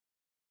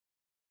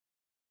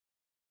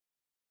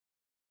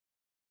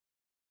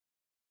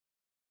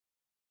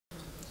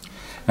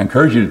I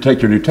encourage you to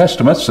take your New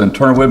Testaments and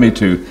turn with me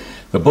to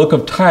the book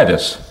of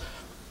Titus.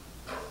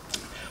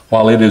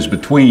 While it is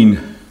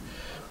between,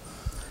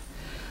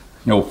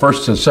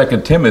 First and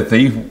Second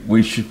Timothy,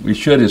 we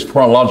should, as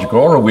chronological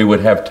order, we would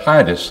have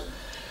Titus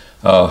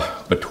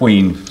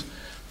between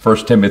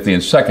First Timothy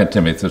and Second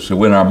Timothy.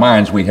 So in our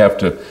minds, we have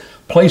to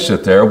place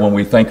it there when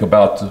we think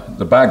about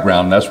the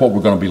background. And that's what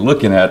we're going to be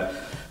looking at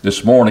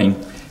this morning,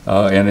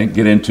 and then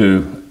get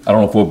into. I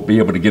don't know if we'll be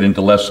able to get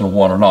into lesson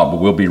 1 or not,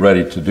 but we'll be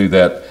ready to do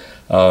that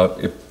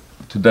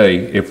today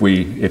if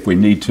we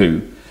need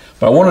to.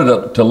 But I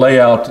wanted to lay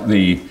out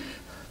the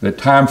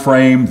time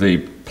frame, the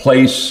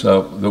place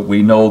that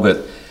we know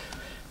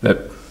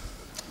that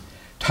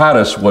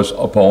Titus was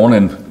upon.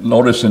 And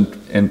notice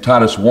in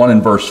Titus 1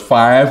 and verse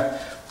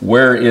 5,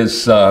 where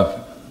has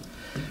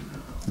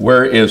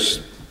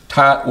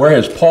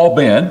Paul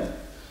been?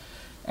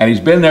 And he's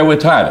been there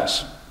with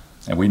Titus.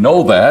 And we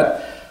know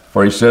that,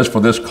 for he says, "For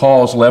this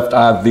cause left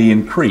I thee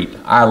in Crete."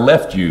 I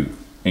left you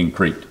in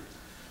Crete.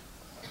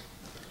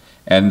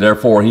 And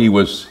therefore he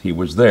was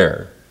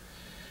there.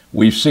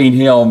 We've seen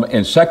him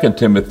in 2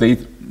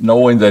 Timothy,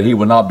 knowing that he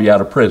would not be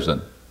out of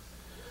prison.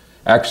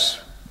 The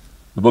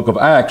book of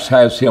Acts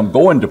has him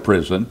going to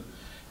prison,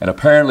 and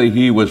apparently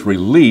he was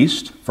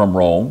released from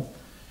Rome,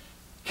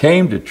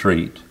 came to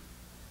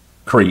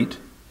Crete,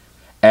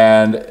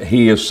 and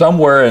he is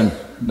somewhere in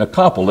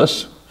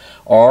Nicopolis,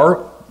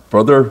 or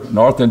further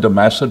north into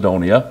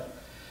Macedonia.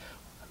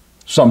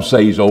 Some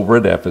say he's over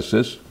at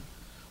Ephesus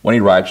when he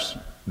writes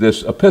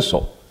this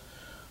epistle.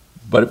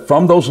 But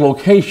from those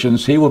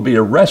locations, he will be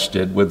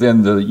arrested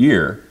within the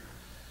year,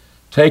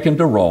 taken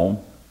to Rome,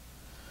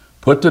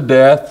 put to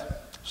death,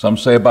 some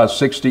say about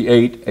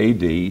 68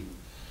 AD,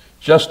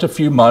 just a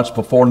few months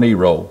before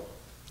Nero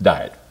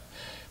died.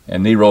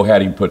 And Nero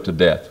had him put to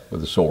death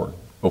with a sword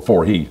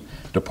before he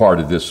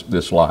departed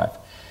this life.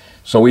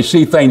 So we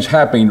see things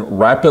happening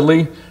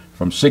rapidly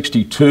from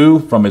 62,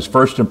 from his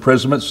first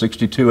imprisonment,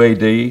 62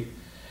 AD,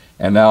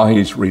 and now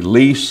he's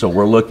released. So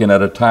we're looking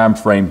at a time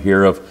frame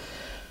here of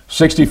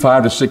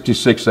 65 to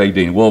 66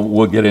 AD.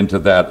 We'll get into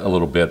that a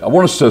little bit. I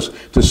want us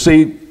to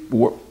see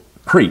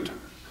Crete.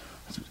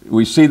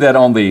 We see that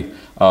on the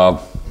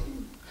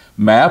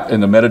map in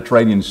the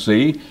Mediterranean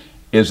Sea.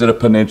 Is it a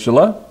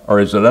peninsula or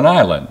is it an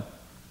island?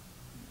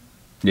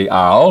 The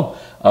Isle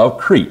of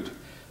Crete.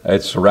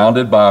 It's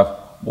surrounded by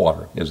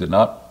water, is it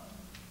not?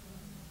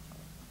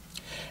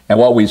 And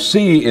what we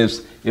see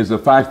is the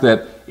fact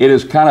that it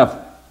is kind of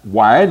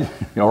wide,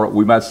 or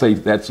we might say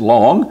that's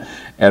long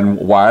and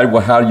wide.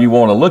 Well, how do you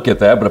want to look at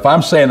that? But if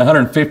I'm saying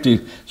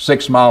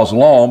 156 miles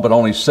long, but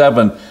only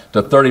 7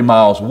 to 30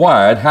 miles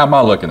wide, how am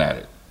I looking at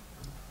it?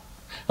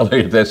 I look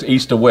at this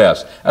east to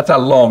west. That's how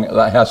long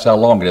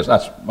it is.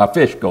 My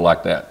fish go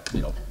like that,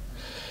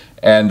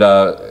 And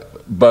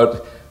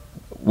but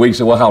we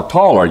say, well, how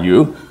tall are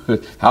you?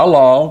 How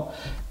long?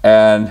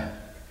 And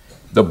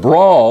the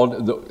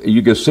broad,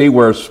 you can see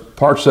where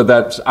parts of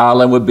that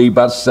island would be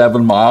about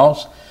 7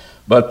 miles,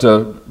 but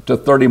to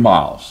 30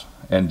 miles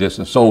in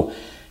distance. So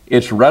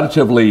it's a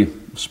relatively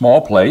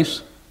small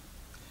place.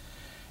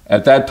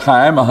 At that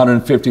time,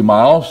 150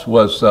 miles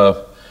was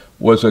a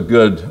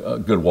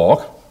good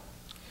walk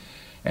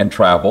and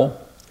travel.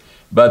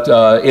 But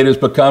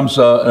it becomes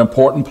an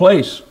important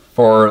place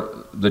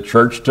for the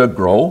church to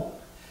grow.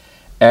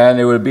 And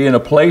it would be in a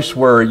place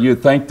where you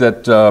think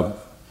that,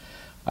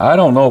 I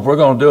don't know if we're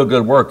going to do a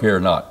good work here or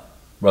not,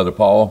 Brother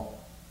Paul.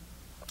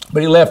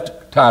 But he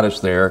left Titus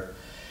there,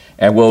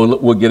 and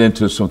we'll get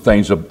into some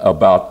things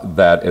about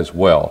that as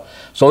well.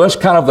 So that's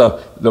kind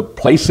of the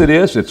place it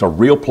is. It's a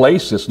real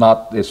place. It's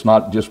not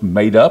just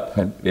made up.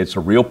 It's a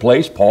real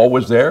place. Paul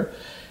was there.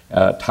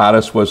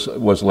 Titus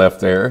was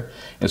left there.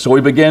 And so we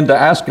begin to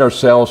ask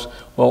ourselves,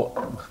 well,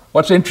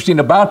 what's interesting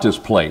about this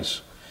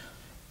place?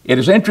 It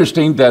is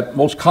interesting that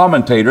most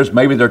commentators,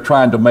 maybe they're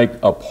trying to make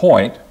a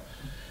point,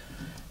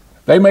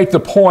 they make the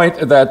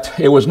point that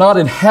it was not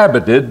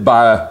inhabited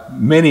by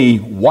many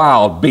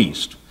wild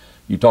beasts.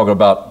 You talk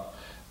about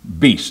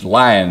beasts,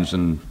 lions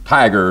and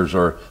tigers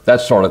or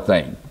that sort of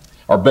thing,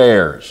 or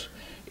bears.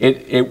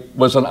 It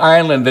was an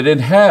island that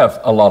didn't have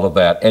a lot of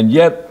that. And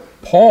yet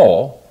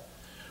Paul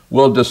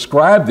will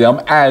describe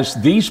them as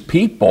these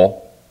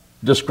people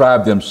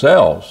describe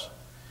themselves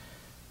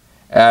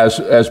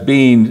as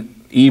being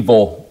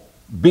evil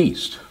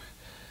beasts.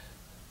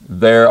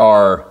 They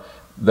are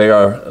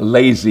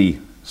lazy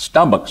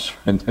stomachs,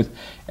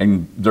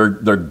 and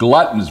they're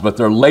gluttons, but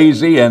they're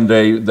lazy, and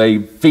they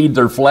feed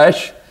their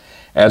flesh,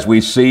 as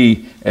we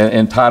see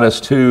in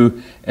Titus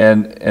 2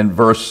 and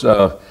verse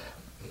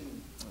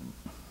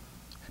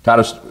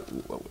Titus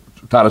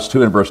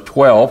 2 and verse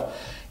 12.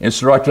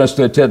 Instructing us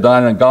to attend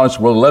thine and godliness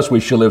world, lest we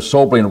shall live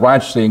soberly and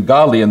righteously and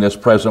godly in this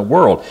present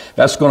world.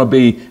 That's going to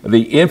be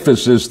the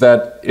emphasis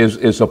that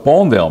is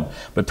upon them.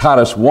 But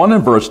Titus 1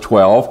 and verse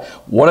 12,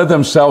 one of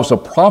themselves a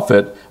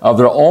prophet of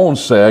their own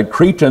said,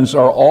 Cretans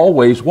are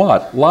always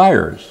what?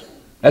 Liars.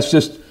 That's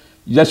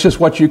just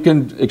what you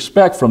can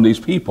expect from these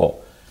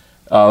people.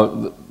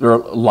 They're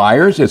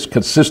liars. It's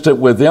consistent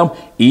with them.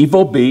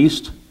 Evil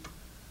beast,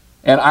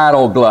 and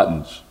idle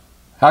gluttons.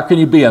 How can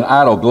you be an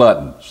idle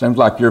glutton? Seems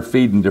like you're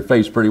feeding your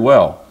face pretty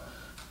well.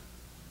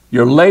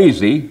 You're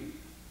lazy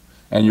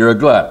and you're a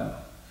glutton.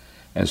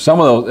 And some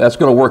of those, that's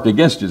going to work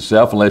against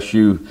itself unless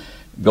you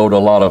go to a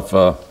lot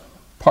of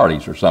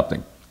parties or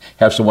something.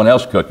 Have someone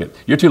else cook it.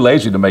 You're too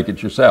lazy to make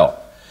it yourself.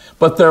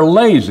 But they're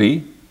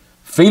lazy,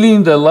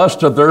 feeling the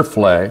lust of their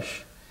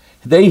flesh.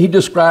 He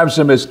describes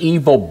them as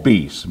evil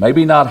beasts,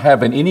 maybe not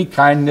having any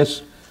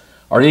kindness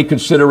or any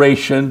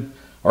consideration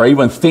or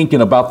even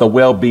thinking about the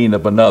well-being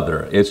of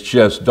another. It's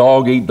just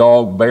dog eat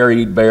dog, bear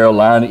eat bear,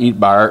 lion eat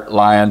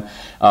lion.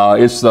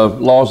 It's the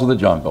laws of the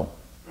jungle.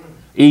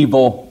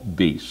 Evil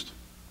beast.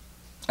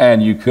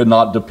 And you could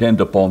not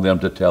depend upon them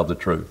to tell the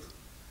truth.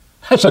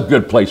 That's a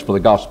good place for the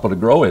gospel to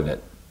grow, isn't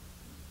it?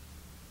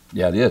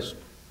 Yeah, it is.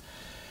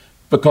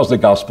 Because the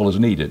gospel is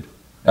needed.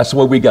 That's the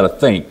way we got to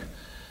think.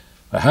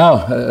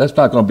 That's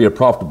not going to be a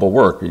profitable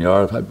work. You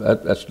know,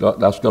 that's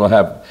going to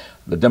have,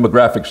 the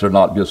demographics are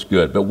not just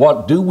good. But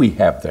what do we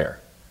have there?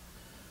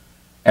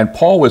 And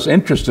Paul was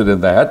interested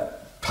in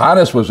that.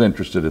 Titus was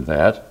interested in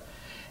that.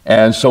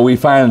 And so we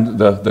find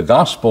the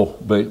gospel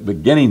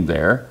beginning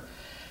there,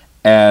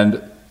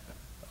 and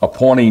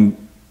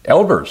appointing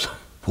elders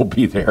will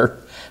be there.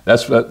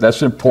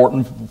 That's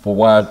important for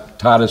why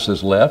Titus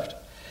has left.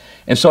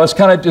 And so it's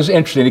kind of just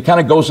interesting. It kind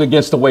of goes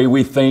against the way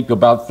we think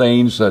about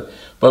things.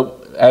 But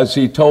as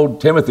he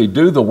told Timothy,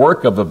 do the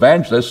work of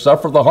evangelist,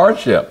 suffer the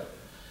hardship.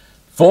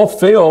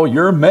 Fulfill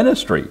your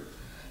ministry.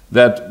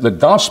 That the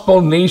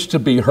gospel needs to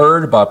be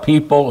heard by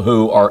people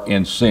who are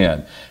in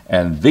sin.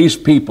 And these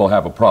people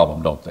have a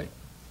problem, don't they?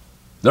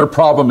 Their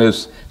problem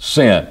is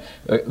sin.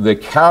 The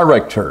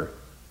character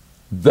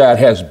that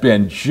has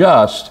been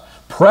just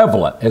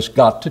prevalent has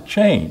got to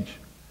change.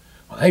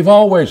 Well, they've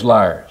always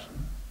liars.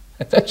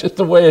 That's just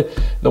the way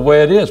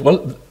it is.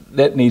 Well,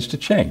 that needs to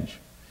change.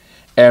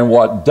 And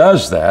what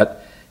does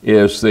that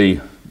is the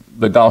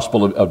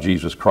gospel of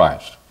Jesus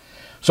Christ.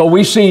 So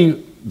we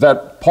see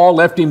that Paul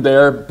left him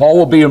there. Paul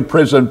will be in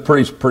prison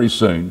pretty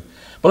soon.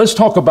 But let's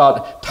talk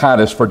about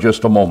Titus for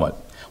just a moment.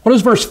 What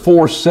does verse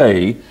 4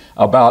 say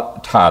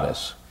about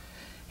Titus?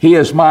 He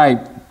is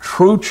my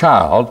true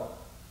child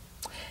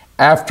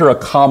after a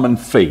common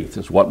faith,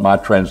 is what my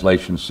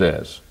translation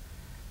says.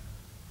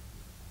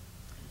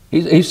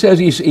 He says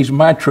he's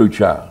my true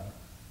child.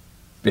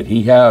 Did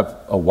he have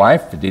a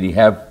wife? Did he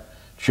have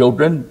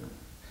children?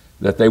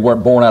 That they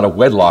weren't born out of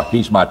wedlock.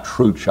 He's my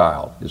true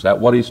child. Is that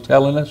what he's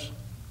telling us?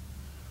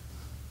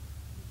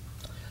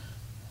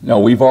 No,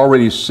 we've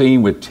already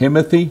seen with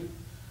Timothy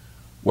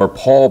where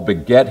Paul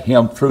beget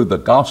him through the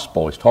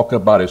gospel. He's talking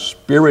about his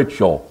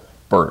spiritual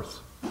birth.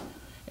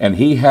 And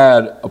he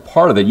had a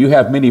part of that. You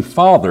have many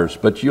fathers,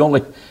 but you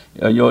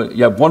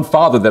have one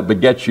father that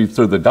begets you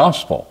through the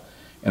gospel.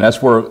 And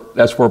that's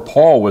where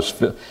Paul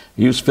was.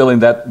 He was filling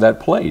that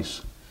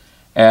place.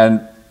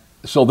 And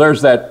so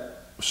there's that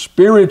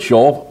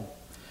spiritual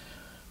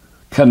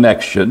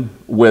connection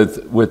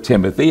with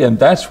Timothy, and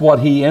that's what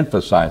he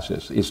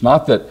emphasizes. It's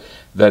not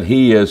that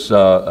he is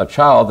a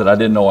child that I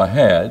didn't know I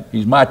had.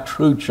 He's my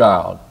true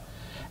child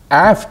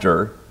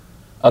after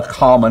a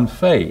common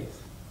faith.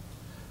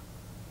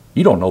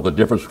 You don't know the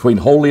difference between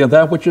holy and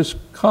that which is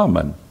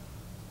common.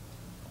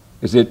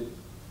 Is it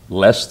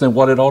less than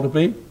what it ought to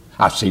be?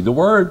 I see the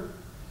word.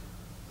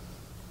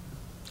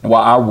 And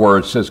while our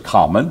word says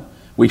common,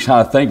 we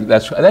kind of think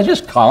that's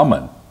just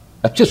common.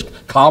 That's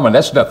just common.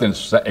 That's nothing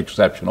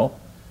exceptional.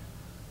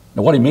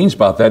 Now, what he means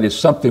by that is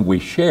something we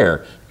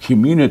share,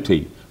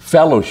 community,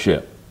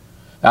 fellowship.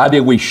 The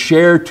idea we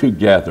share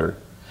together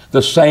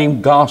the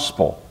same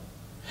gospel.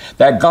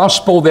 That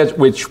gospel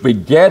which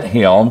beget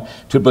him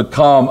to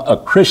become a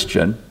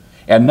Christian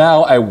and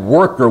now a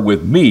worker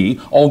with me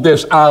on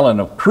this island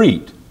of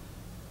Crete.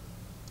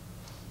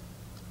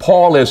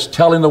 Paul is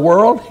telling the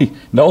world,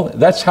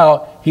 that's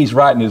how he's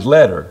writing his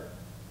letter.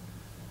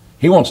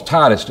 He wants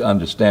Titus to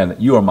understand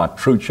that you are my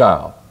true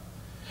child.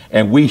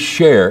 And we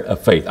share a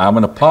faith. I'm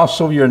an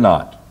apostle, you're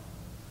not.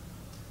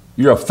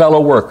 You're a fellow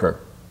worker.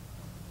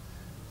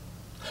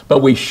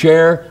 But we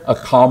share a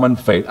common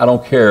faith. I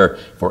don't care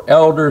for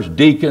elders,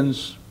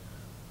 deacons,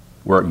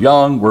 we're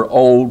young, we're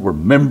old, we're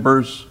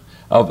members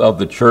of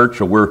the church,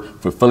 or we're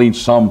fulfilling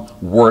some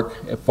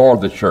work for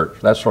the church,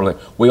 that sort of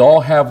thing. We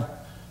all have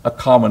a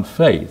common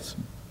faith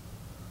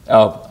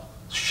of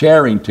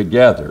sharing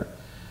together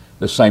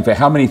the same faith.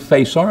 How many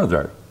faiths are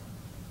there?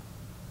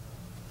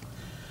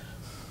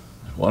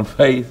 One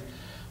faith,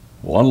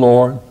 one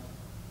Lord.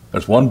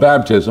 There's one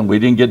baptism. We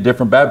didn't get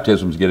different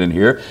baptisms get in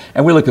here.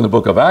 And we look in the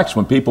book of Acts,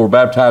 when people were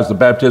baptized the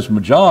baptism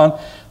of John,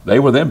 they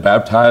were then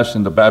baptized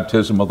in the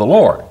baptism of the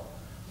Lord.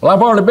 Well,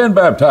 I've already been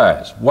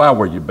baptized. Why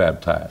were you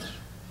baptized?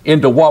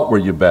 Into what were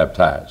you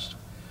baptized?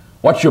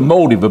 What's your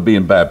motive of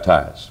being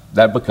baptized?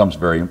 That becomes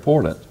very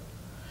important.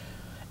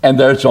 And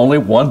there's only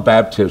one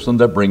baptism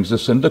that brings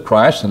us into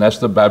Christ, and that's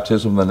the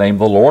baptism in the name of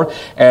the Lord.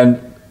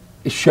 And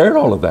it shared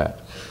all of that.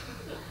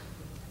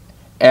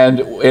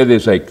 And it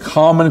is a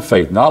common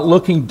faith, not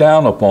looking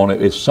down upon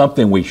it. It's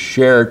something we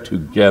share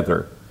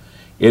together.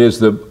 It is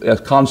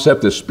the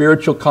concept, the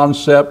spiritual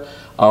concept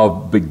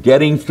of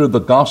begetting through the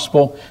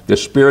gospel, the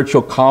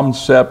spiritual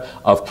concept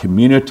of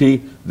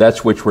community,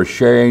 that's which we're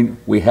sharing,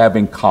 we have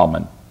in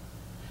common.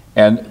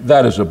 And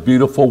that is a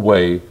beautiful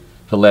way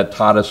to let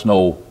Titus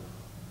know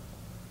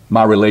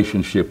my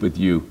relationship with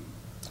you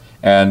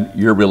and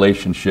your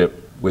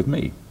relationship with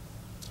me.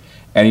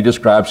 And he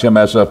describes him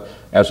as a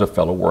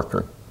fellow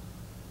worker.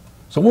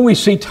 So when we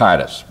see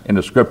Titus in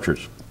the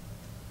scriptures,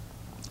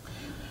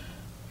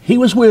 he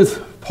was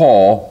with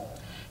Paul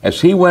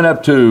as he went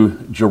up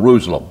to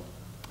Jerusalem.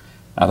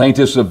 I think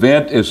this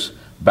event is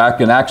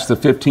back in Acts the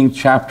 15th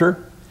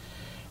chapter.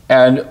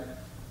 And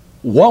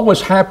what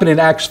was happening in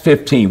Acts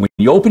 15? When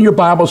you open your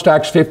Bibles to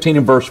Acts 15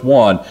 and verse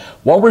 1,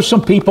 what were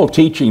some people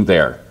teaching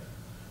there?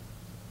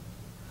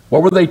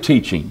 What were they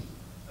teaching?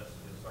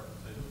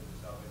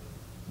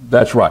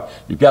 That's right.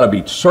 You've got to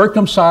be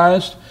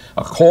circumcised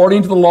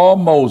according to the law of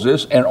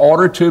Moses in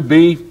order to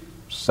be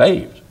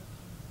saved.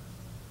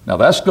 Now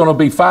that's going to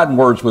be fighting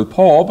words with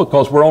Paul,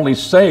 because we're only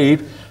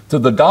saved through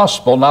the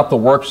gospel, not the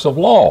works of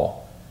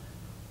law.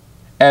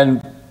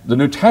 And the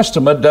New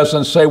Testament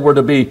doesn't say we're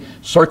to be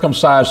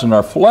circumcised in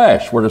our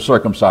flesh. We're to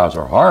circumcise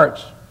our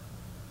hearts.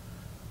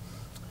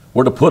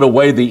 We're to put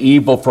away the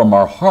evil from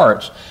our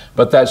hearts.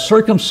 But that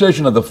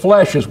circumcision of the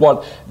flesh is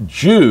what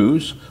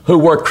Jews who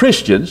were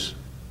Christians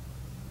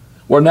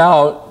were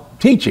now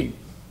teaching.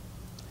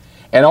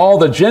 And all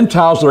the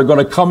Gentiles that are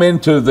going to come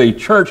into the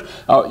church,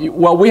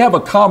 well, we have a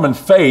common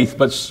faith,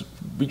 but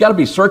we got to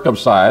be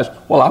circumcised.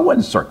 Well, I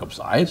wasn't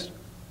circumcised.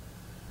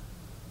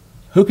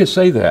 Who could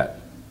say that?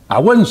 I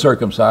wasn't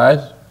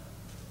circumcised.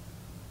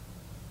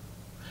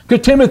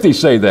 Could Timothy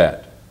say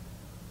that?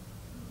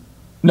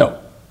 No.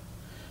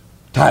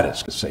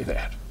 Titus could say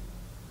that.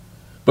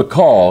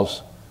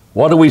 Because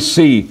what do we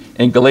see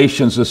in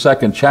Galatians, the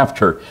 2nd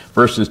chapter,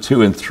 verses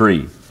 2 and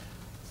 3?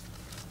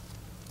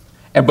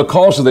 And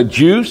because of the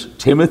Jews,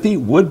 Timothy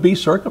would be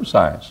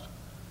circumcised.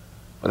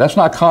 But that's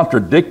not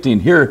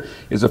contradicting. Here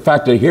is the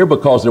fact that here,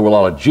 because there were a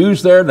lot of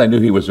Jews there, and they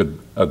knew he was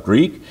a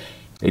Greek,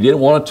 they didn't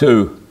want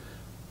the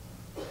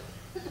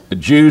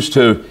Jews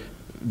to,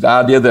 the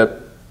idea that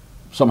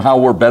somehow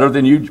we're better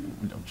than you,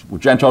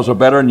 Gentiles are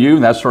better than you,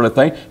 and that sort of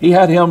thing. He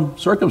had him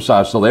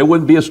circumcised so they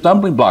wouldn't be a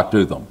stumbling block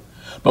to them.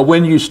 But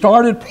when you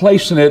started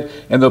placing it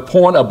in the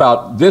point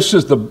about this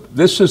is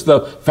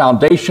the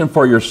foundation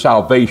for your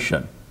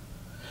salvation,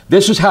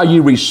 this is how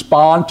you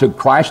respond to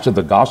Christ, to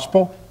the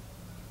gospel.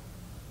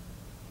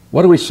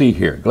 What do we see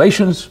here?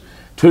 Galatians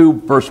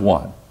 2, verse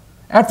 1.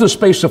 After the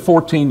space of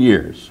 14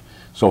 years,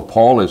 so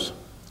Paul is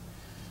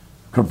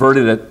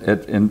converted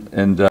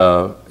in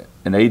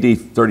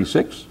AD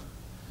 36.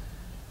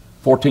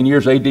 14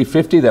 years AD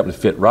 50, that would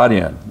fit right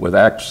in with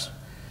Acts,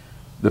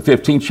 the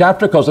 15th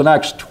chapter, because in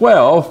Acts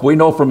 12, we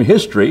know from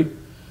history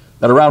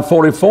that around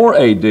 44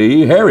 AD,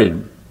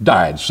 Herod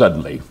died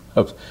suddenly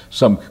of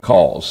some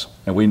cause.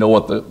 And we know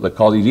what the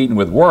cause, he's eaten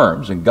with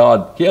worms, and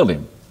God killed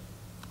him.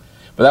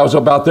 But that was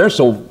about there,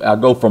 so I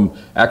go from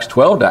Acts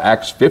 12 to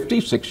Acts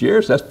 50, 6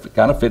 years. That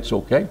kind of fits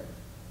okay.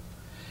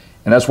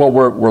 And that's what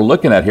we're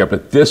looking at here.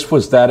 But this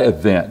was that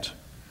event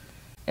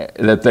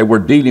that they were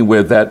dealing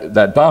with,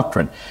 that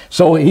doctrine.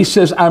 So he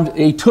says,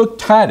 he took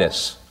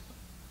Titus.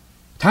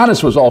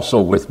 Titus was also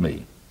with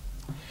me.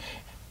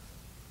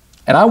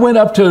 And I went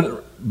up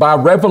to, by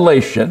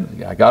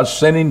revelation, God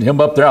sending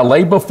him up there, I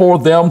laid before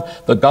them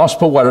the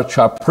gospel which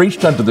I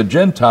preached unto the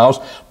Gentiles,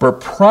 but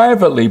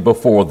privately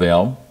before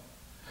them,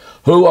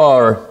 who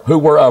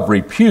were of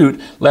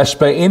repute, lest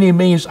by any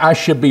means I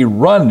should be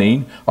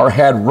running or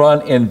had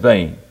run in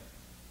vain.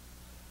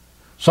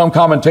 Some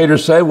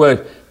commentators say,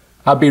 well,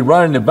 I'd be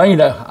running in vain.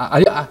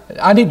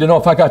 I need to know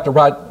if I got the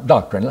right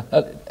doctrine.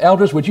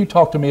 Elders, would you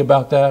talk to me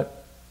about that?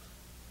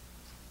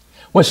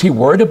 Was he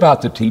worried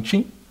about the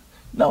teaching?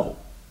 No.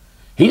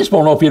 He just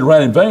won't know if he'd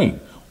run in vain.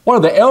 What are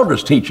the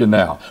elders teaching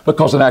now?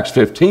 Because in Acts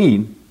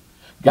 15,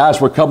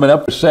 guys were coming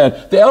up and saying,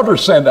 the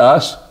elders send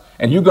us,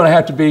 and you're going to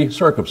have to be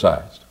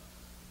circumcised.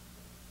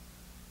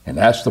 And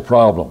that's the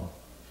problem.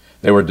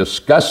 They were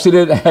discussing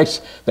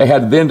it. They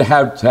had then to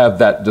have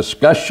that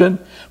discussion,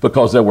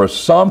 because there were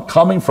some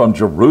coming from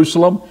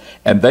Jerusalem,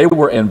 and they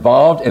were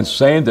involved in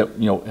saying that,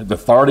 the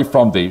authority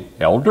from the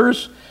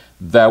elders,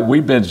 that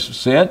we've been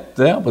sent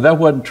them, but that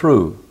wasn't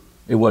true.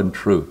 It wasn't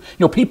true.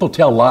 People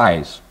tell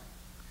lies.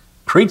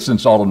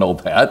 Cretans ought to know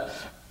that,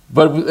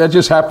 but that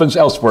just happens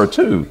elsewhere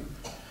too.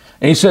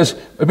 And he says,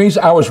 it means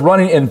I was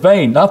running in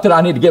vain. Not that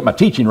I need to get my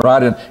teaching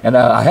right, and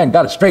I hadn't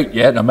got it straight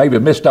yet, and I maybe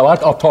missed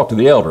out. I'll talk to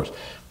the elders.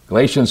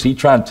 Galatians, he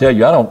trying to tell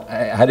you,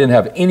 I didn't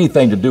have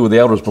anything to do with the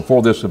elders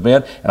before this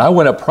event, and I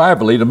went up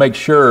privately to make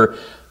sure,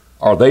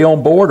 are they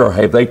on board or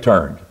have they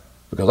turned?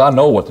 Because I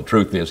know what the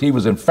truth is. He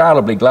was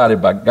infallibly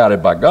guided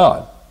by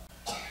God.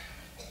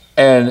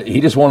 And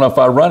he just wanted to know if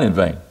I run in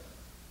vain.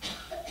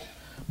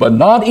 But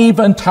not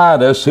even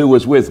Titus, who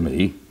was with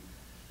me,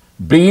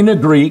 being a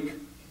Greek,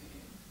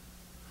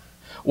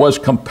 was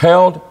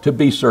compelled to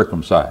be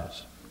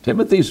circumcised.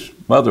 Timothy's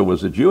mother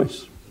was a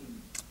Jewess.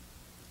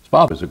 His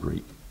father was a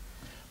Greek.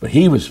 But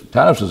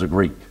Titus was a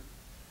Greek.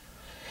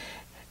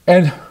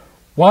 And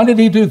Why did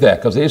he do that?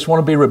 Because they just want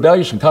to be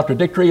rebellious and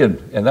contradictory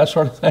and that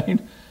sort of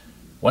thing?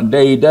 One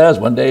day he does,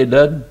 one day he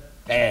doesn't.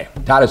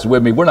 Titus is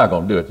with me. We're not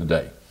going to do it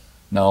today.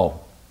 No,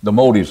 the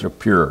motives are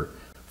pure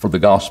for the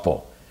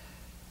gospel.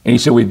 And he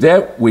said, we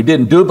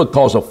didn't do it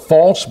because of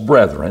false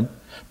brethren,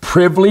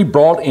 privily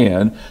brought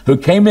in, who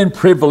came in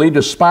privily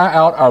to spy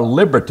out our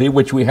liberty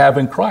which we have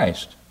in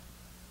Christ.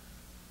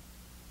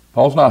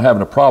 Paul's not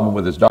having a problem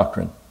with his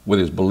doctrine, with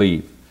his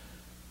belief.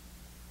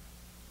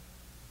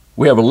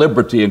 We have a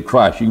liberty in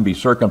Christ. You can be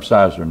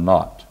circumcised or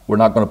not. We're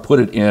not going to put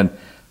it in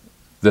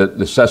the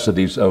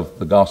necessities of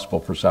the gospel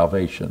for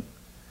salvation.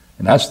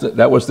 And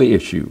that was the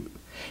issue.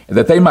 And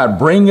that they might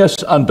bring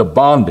us unto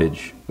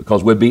bondage,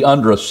 because we'd be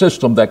under a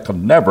system that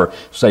could never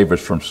save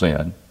us from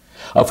sin,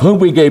 of whom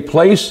we gave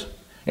place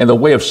in the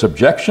way of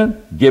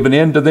subjection, given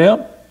in to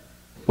them.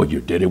 Well,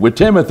 you did it with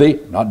Timothy,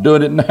 not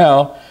doing it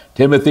now.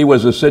 Timothy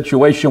was a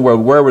situation where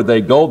wherever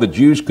they go, the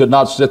Jews could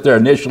not sit there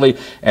initially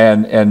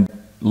and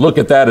look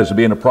at that as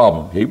being a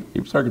problem. He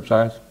was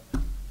circumcised.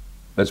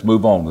 Let's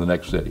move on to the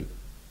next city.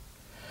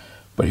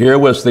 But here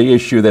was the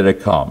issue that had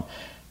come.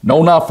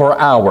 Know not for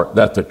an hour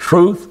that the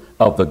truth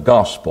of the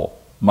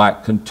gospel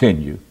might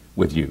continue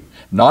with you.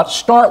 Not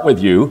start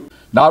with you,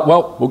 not,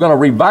 well, we're going to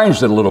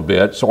revise it a little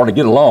bit so to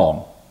get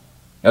along.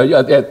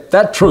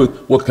 That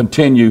truth will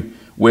continue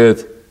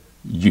with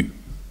you.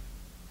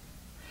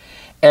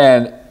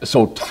 And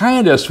so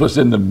Titus was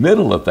in the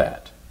middle of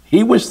that.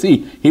 He was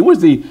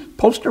the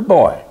poster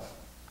boy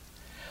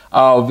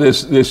of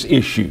this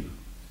issue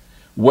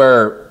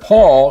where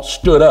Paul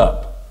stood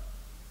up.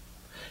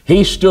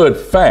 He stood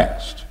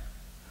fast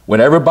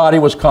when everybody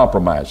was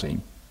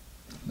compromising.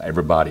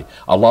 Everybody,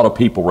 a lot of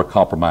people were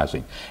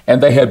compromising,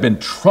 and they had been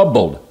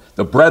troubled.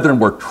 The brethren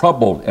were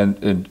troubled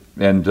and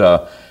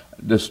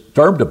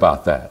disturbed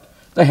about that.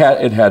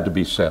 It had to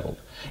be settled.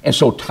 And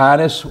so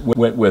Titus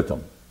went with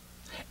them.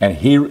 And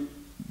he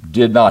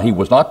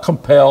was not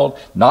compelled,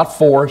 not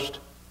forced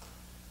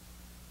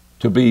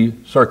to be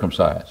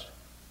circumcised.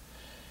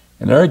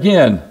 And there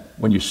again,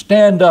 when you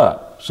stand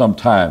up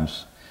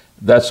sometimes,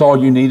 that's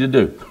all you need to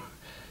do.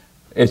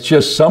 It's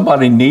just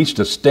somebody needs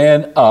to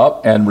stand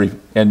up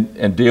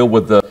and deal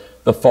with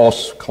the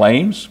false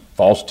claims,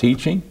 false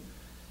teaching.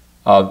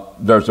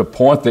 There's a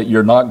point that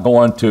you're not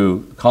going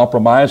to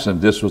compromise, and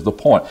this was the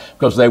point,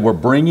 because they were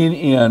bringing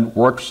in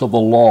works of the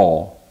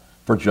law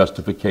for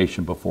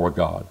justification before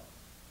God.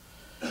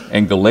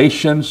 And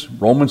Galatians,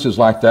 Romans is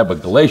like that,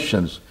 but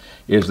Galatians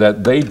is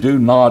that they do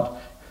not,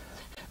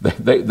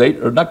 they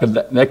are not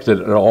connected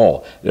at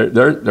all.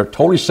 They're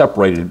totally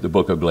separated in the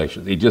book of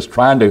Galatians. He's just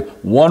trying to,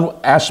 one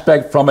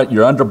aspect from it,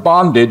 you're under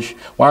bondage.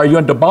 Why are you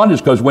under bondage?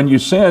 Because when you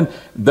sin,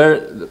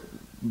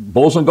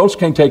 bulls and goats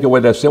can't take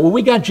away that sin. Well,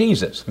 we got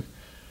Jesus.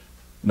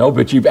 No,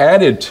 but you've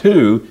added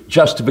to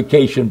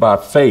justification by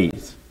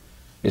faith.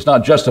 It's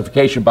not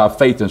justification by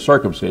faith and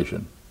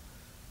circumcision.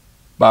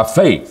 By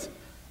faith.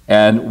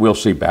 And we'll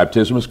see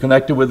baptism is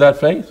connected with that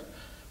faith.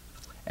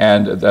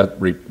 And that,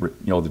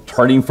 the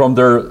turning from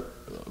the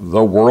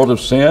world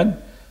of sin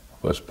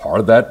was part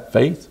of that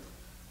faith,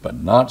 but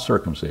not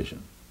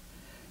circumcision.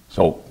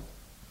 So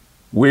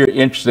we're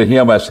interested in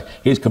him as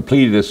he's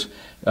completed his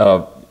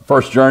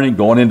first journey,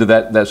 going into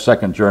that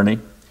second journey.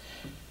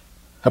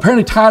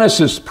 Apparently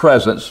Titus's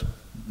presence,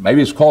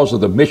 maybe it's because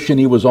of the mission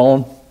he was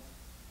on,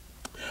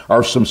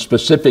 or some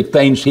specific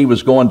things he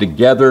was going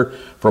together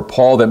for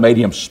Paul that made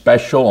him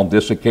special on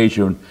this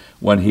occasion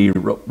when he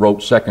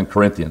wrote 2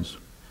 Corinthians.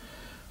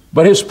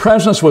 But his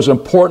presence was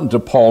important to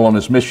Paul on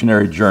his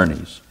missionary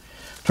journeys.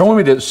 Turn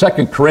with me to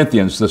 2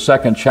 Corinthians, the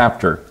 2nd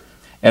chapter,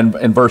 and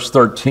in verse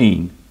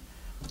 13,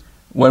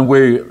 when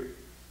we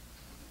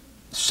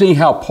see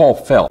how Paul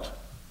felt.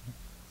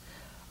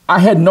 I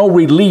had no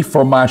relief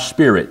for my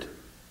spirit,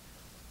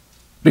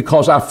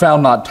 because I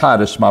found not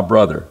Titus my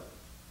brother.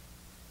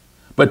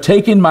 But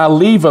taking my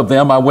leave of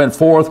them, I went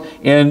forth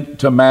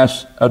into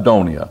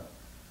Macedonia.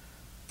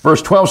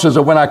 Verse 12 says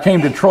that when I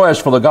came to Troas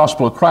for the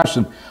gospel of Christ,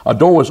 and a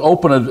door was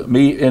opened to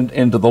me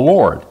into the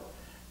Lord.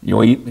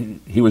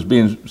 He was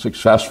being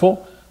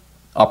successful.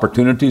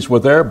 Opportunities were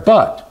there,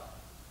 but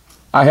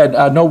I had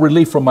no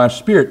relief from my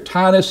spirit.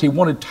 Titus, he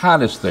wanted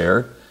Titus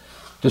there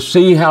to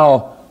see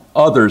how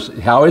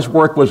his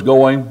work was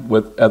going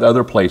at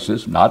other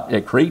places, not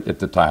at Crete at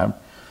the time,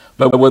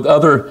 but with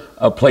other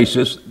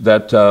places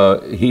that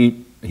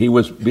he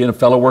was being a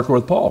fellow worker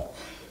with Paul.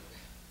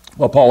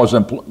 Well, Paul was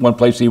in one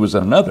place, he was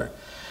in another.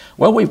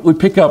 Well, we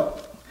pick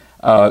up,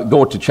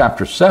 go to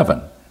chapter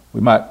 7.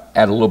 We might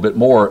add a little bit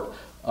more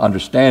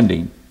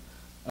understanding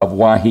of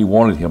why he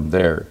wanted him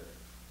there.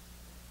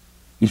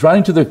 He's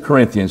writing to the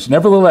Corinthians,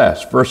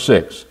 nevertheless, verse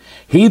 6,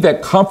 he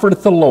that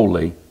comforteth the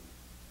lowly,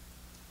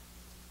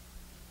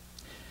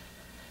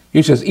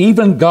 he says,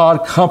 even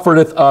God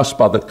comforteth us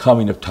by the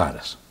coming of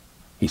Titus.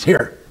 He's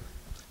here.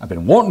 I've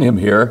been wanting him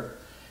here,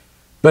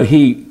 but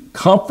he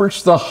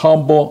comforts the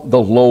humble, the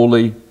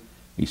lowly.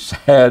 He's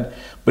sad,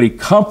 but he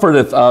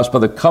comforteth us by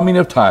the coming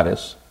of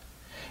Titus,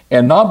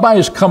 and not by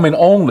his coming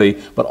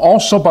only, but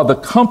also by the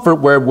comfort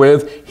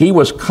wherewith he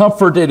was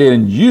comforted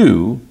in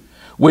you,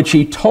 which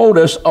he told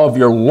us of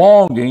your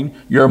longing,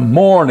 your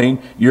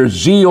mourning, your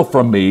zeal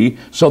for me,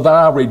 so that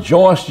I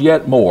rejoice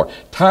yet more.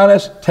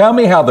 Titus, tell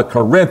me how the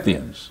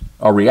Corinthians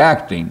are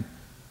reacting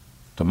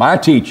to my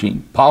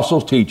teaching,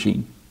 apostles'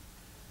 teaching.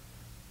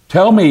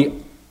 Tell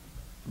me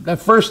that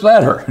first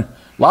letter,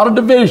 a lot of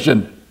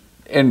division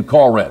in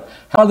Corinth.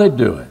 How are they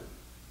doing?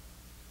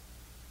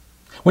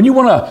 When you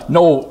want to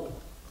know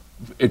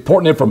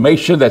important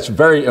information that's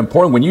very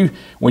important,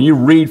 when you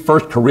read 1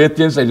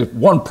 Corinthians, there's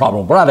one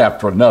problem right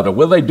after another.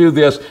 Will they do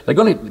this? They're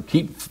going to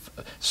keep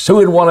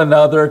suing one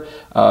another,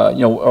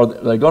 or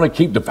they're going to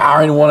keep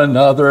devouring one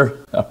another,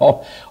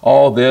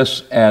 all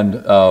this,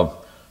 and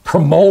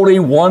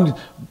promoting one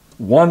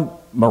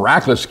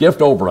miraculous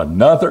gift over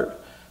another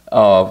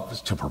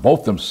to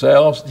promote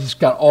themselves. He's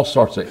got all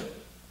sorts of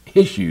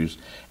issues,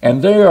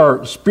 and they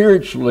are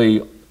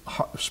spiritual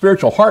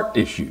heart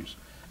issues.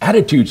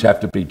 Attitudes have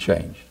to be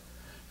changed.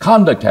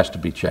 Conduct has to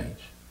be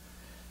changed.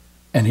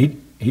 And he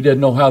didn't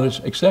know how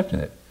to accept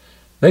it.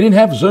 They didn't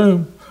have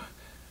Zoom.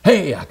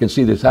 Hey, I can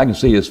see this. I can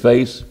see his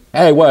face.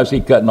 Hey, why is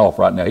he cutting off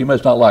right now? He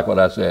must not like what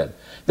I said.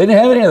 They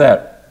didn't have any of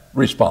that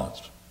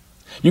response.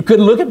 You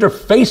couldn't look at their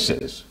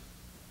faces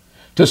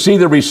to see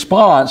the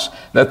response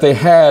that they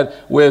had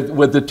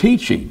with the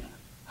teaching.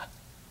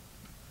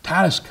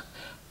 Titus,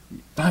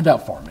 find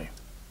out for me.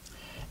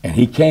 And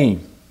he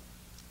came.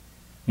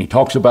 He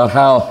talks about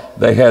how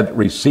they had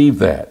received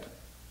that.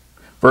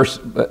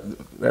 First,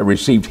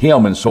 received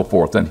him and so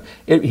forth. And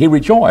he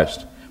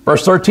rejoiced.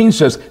 Verse 13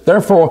 says,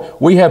 therefore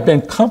we have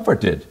been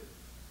comforted.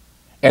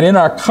 And in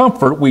our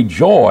comfort we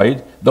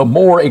joyed the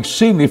more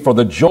exceedingly for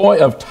the joy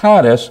of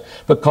Titus,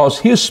 because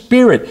his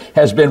spirit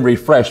has been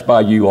refreshed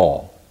by you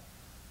all.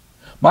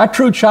 My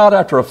true child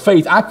after a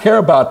faith, I care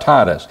about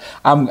Titus.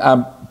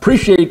 I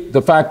appreciate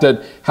the fact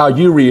that how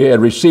you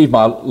had received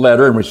my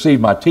letter and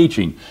received my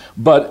teaching,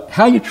 but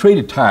how you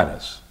treated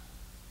Titus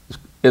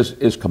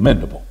is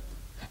commendable.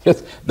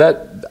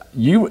 That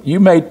you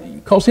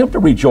made cause him to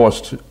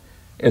rejoice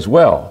as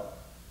well.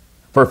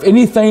 For if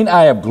anything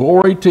I have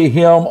gloried to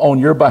him on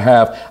your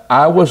behalf,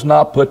 I was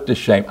not put to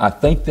shame. I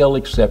think they'll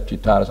accept you,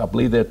 Titus. I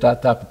believe they're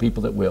that type of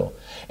people that will.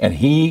 And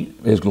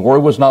his glory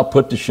was not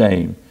put to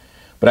shame.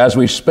 But as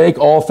we spake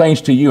all things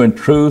to you in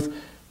truth,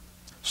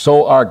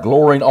 so our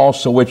glorying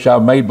also which I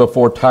made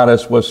before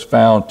Titus was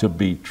found to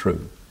be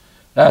true.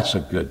 That's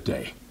a good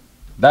day.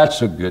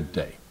 That's a good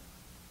day.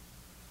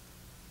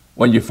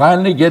 When you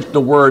finally get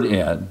the word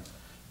in,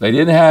 they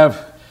didn't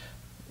have,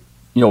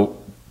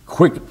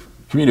 quick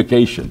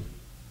communication.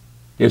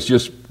 It's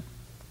just,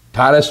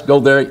 Titus, go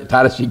there.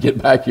 Titus, you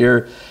get back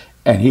here.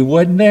 And he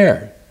wasn't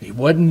there. He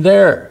wasn't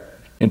there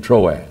in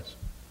Troas.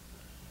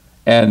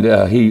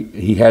 And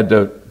he had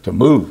to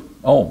move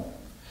on.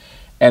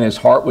 And his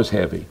heart was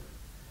heavy.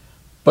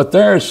 But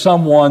there is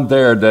someone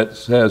there that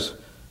says,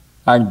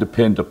 I can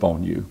depend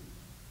upon you.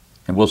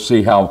 And we'll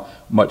see how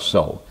much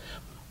so.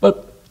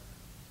 But,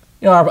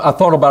 I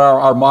thought about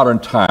our modern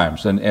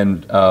times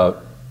and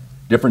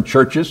different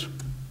churches.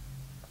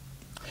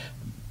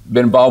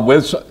 Been involved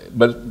with,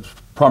 but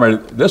primarily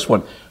this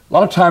one. A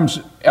lot of times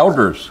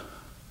elders,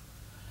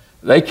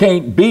 they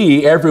can't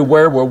be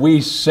everywhere where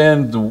we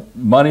send the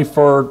money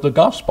for the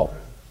gospel.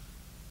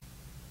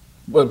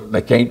 Well,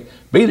 they can't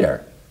be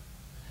there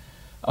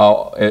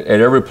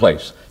at every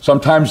place.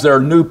 Sometimes there are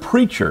new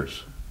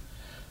preachers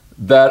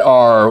that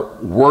are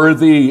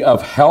worthy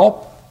of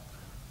help.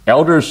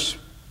 Elders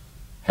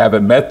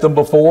haven't met them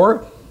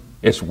before.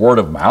 It's word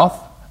of mouth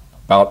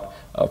about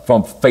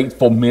from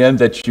faithful men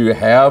that you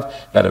have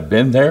that have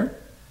been there.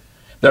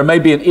 There may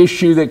be an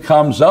issue that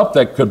comes up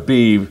that could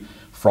be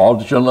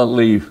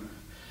fraudulently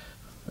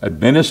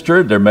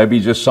administered. There may be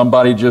just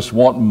somebody just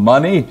wanting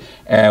money,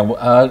 and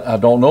I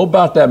don't know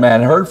about that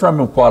man. I heard from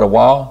him quite a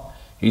while.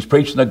 He's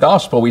preaching the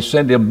gospel. We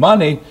send him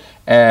money,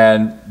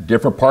 and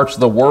different parts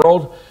of the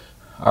world,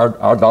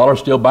 our dollar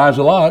still buys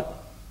a lot.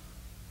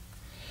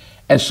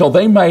 And so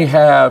they may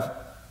have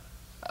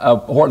a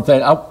important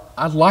thing.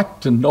 I'd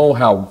like to know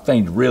how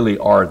things really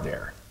are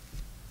there.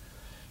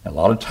 And a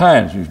lot of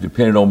times you've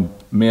depended on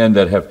men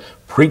that have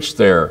preached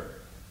there,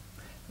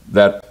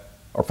 that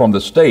are from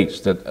the States,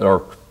 that are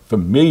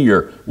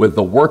familiar with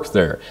the work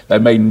there,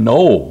 that may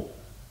know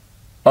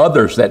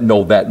others that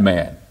know that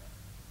man.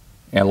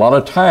 And a lot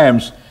of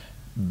times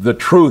the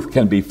truth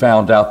can be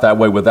found out that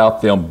way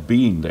without them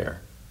being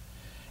there.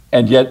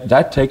 And yet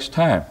that takes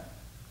time.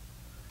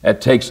 It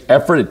takes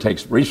effort, it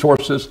takes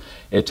resources,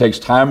 it takes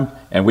time,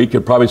 and we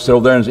could probably sit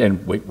over there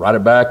and write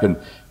it back and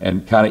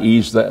kind of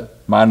ease the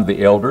mind of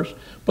the elders.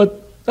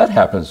 But that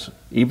happens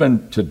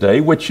even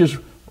today, which is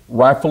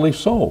rightfully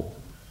so.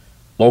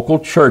 Local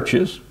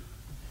churches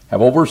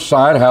have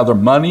oversight how their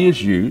money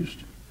is used,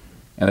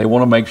 and they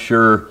want to make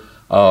sure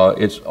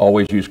it's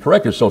always used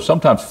correctly. So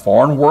sometimes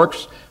foreign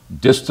works,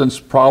 distance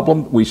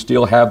problem, we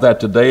still have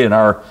that today and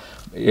are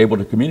able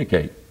to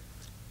communicate.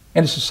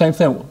 And it's the same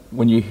thing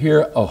when you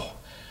hear,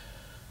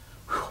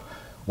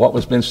 what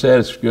was been said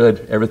is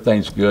good,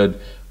 everything's good,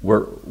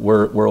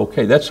 we're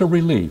okay. That's a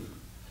relief.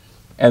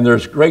 And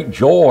there's great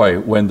joy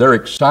when they're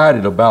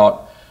excited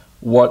about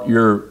what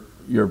you're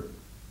you're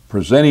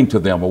presenting to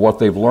them, or what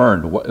they've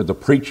learned, the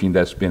preaching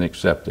that's been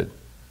accepted.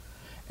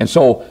 And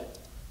so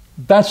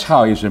that's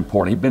how he's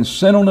important. He'd been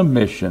sent on a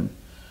mission,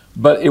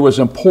 but it was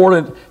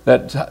important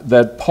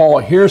that Paul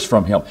hears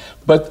from him.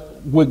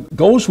 But what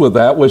goes with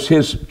that was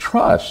his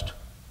trust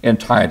in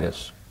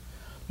Titus.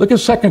 Look at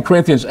 2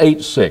 Corinthians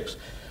 8:6.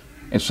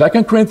 In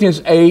 2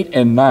 Corinthians 8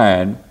 and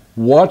 9,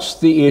 what's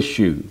the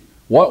issue?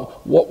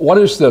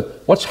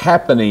 What's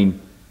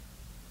happening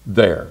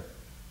there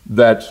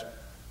that's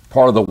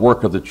part of the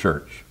work of the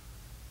church?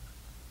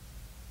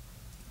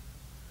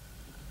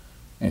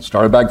 And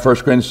started back in 1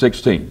 Corinthians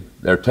 16.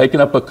 They're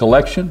taking up a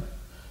collection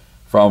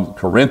from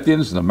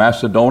Corinthians and the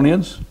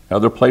Macedonians,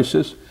 other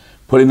places,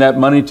 putting that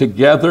money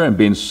together and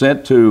being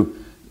sent to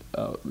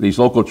these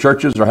local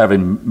churches are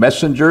having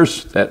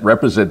messengers that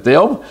represent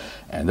them,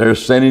 and they're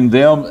sending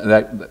them,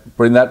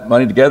 putting that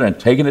money together and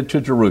taking it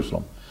to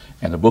Jerusalem.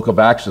 And the book of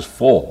Acts is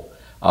full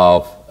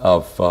of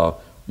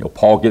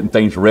Paul getting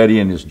things ready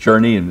in his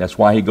journey, and that's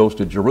why he goes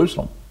to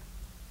Jerusalem.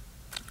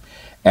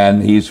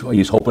 And he's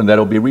hoping that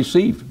it'll be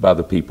received by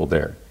the people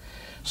there.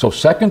 So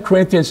 2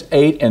 Corinthians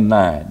 8 and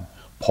 9,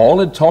 Paul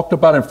had talked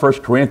about in 1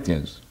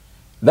 Corinthians,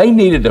 they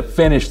needed to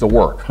finish the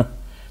work.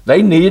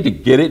 They needed to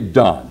get it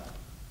done.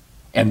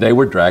 And they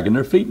were dragging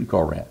their feet in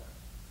Corinth.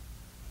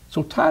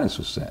 So Titus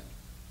was sent.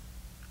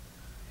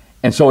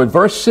 And so in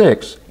verse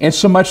 6,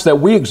 insomuch that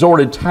we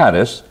exhorted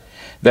Titus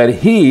that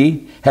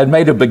he had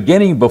made a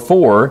beginning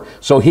before,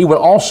 so he would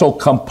also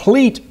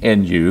complete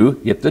in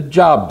you, get the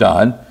job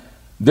done,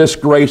 this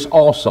grace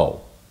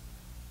also.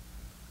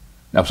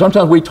 Now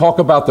sometimes we talk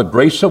about the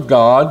grace of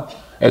God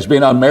as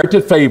being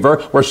unmerited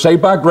favor. We're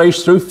saved by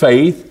grace through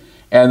faith,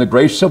 and the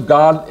grace of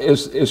God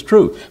is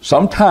true.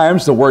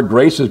 Sometimes the word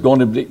grace is going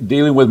to be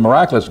dealing with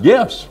miraculous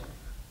gifts.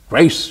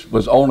 Grace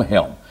was on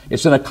him.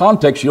 It's in a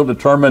context you'll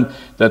determine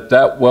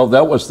that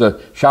was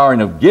the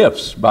showering of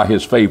gifts by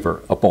his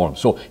favor upon him.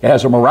 So it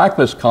has a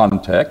miraculous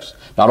context,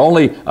 not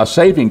only a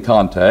saving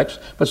context,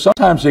 but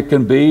sometimes it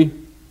can be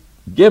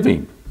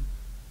giving.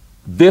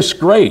 This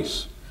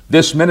grace,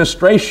 this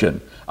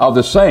ministration of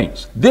the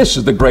saints, this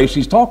is the grace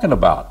he's talking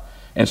about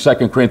in 2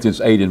 Corinthians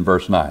 8 and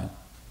verse 9.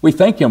 We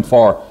thank him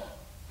for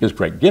his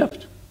great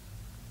gift.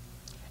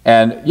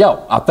 And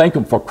I thank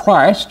him for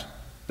Christ.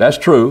 That's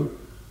true.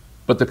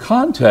 But the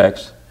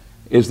context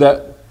is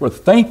that we're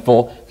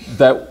thankful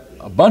that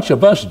a bunch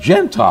of us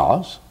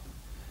Gentiles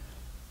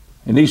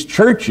in these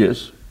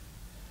churches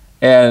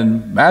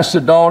and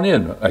Macedonia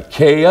and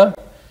Achaia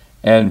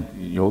and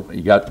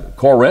you got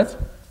Corinth,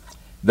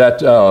 that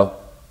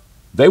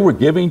they were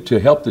giving to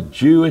help the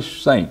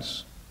Jewish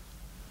saints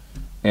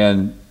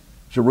in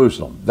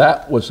Jerusalem.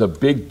 That was a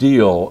big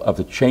deal of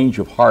the change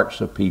of hearts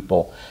of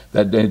people,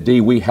 that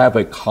indeed we have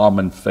a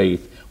common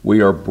faith.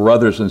 We are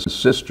brothers and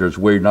sisters.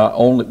 We're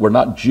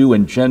not Jew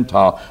and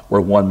Gentile, we're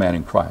one man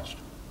in Christ.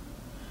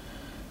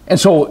 And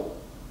so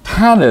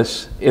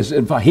Titus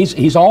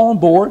he's all on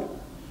board.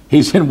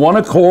 He's in one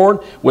accord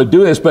with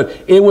doing this, but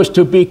it was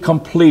to be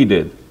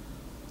completed.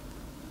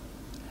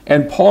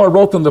 And Paul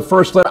wrote them the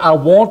first letter, I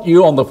want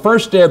you on the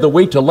first day of the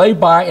week to lay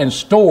by and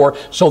store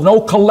so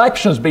no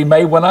collections be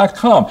made when I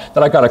come.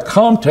 That I got to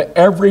come to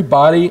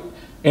everybody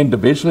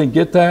individually and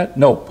get that?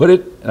 No, put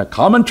it in a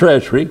common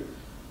treasury.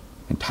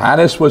 And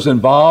Titus was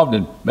involved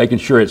in making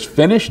sure it's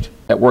finished,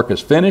 that work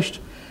is finished.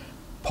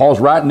 Paul's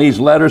writing these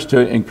letters to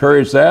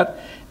encourage that.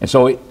 And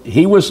so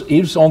he was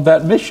on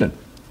that mission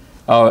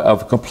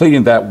of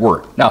completing that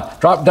work. Now,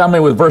 drop down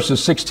with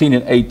verses 16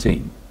 and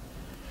 18.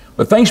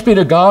 But thanks be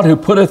to God who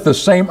putteth the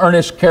same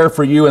earnest care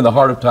for you in the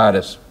heart of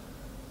Titus.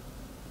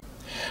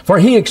 For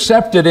he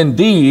accepted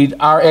indeed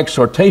our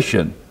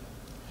exhortation,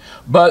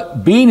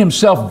 but being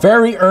himself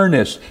very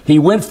earnest, he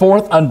went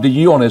forth unto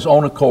you on his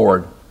own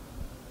accord.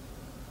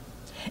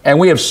 And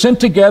we have sent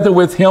together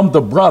with him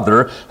the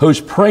brother, whose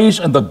praise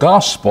in the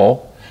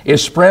gospel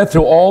is spread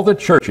through all the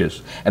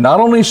churches. And not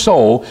only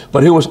so,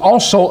 but who was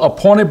also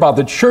appointed by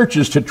the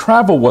churches to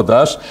travel with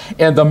us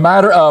in the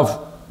matter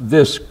of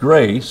this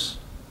grace,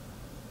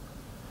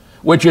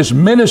 which is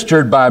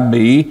ministered by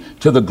me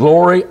to the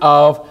glory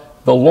of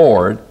the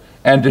Lord,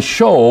 and to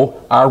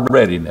show our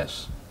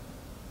readiness.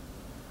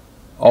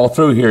 All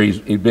through here, he's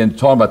been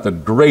talking about the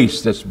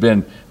grace that's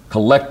been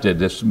collected,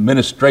 this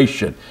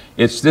ministration.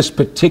 It's this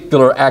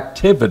particular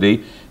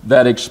activity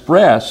that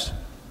express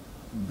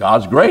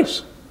God's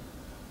grace,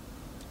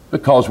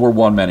 because we're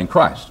one man in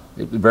Christ.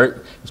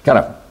 It's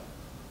kind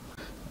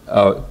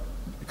of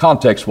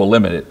context will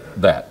limit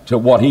that to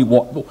what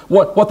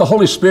what the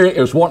Holy Spirit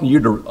is wanting you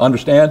to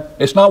understand.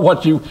 It's not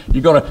what you're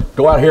going to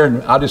go out here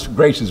and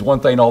grace is one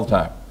thing all the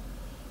time.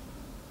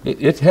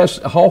 It has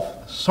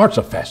all sorts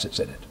of facets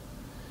in it.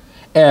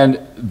 And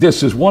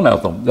this is one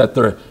of them, that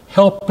they're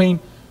helping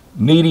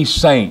needy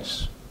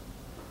saints.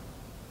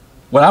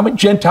 When I'm a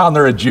Gentile and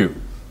they're a Jew,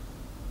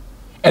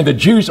 and the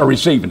Jews are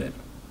receiving it,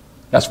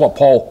 that's what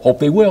Paul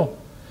hoped they will.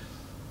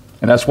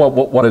 And that's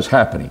what is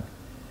happening.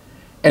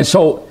 And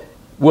so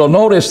we'll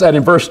notice that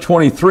in verse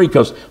 23,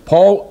 because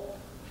Paul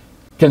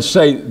can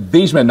say,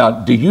 these men, now,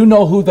 do you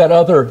know who that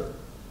other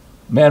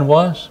man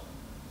was?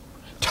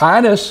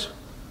 Titus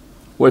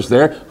was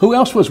there. Who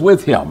else was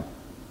with him?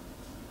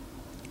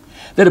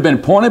 That had been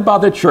appointed by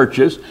the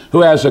churches,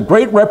 who has a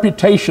great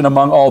reputation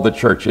among all the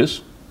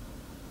churches.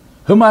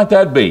 Who might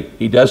that be?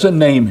 He doesn't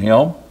name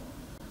him.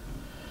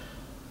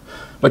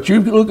 But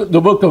you look at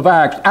the book of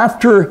Acts.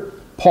 After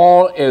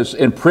Paul is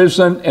in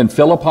prison in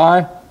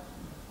Philippi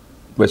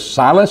with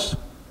Silas,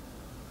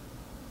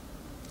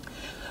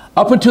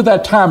 up until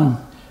that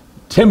time,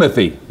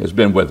 Timothy has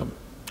been with him.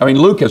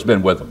 Luke has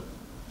been with him.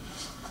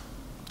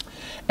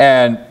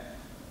 And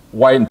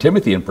why isn't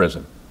Timothy in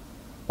prison?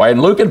 Why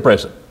isn't Luke in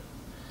prison?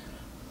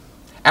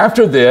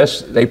 After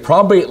this, they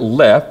probably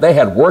left. They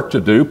had work to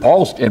do.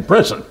 Paul's in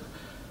prison.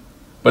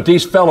 But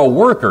these fellow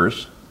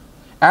workers,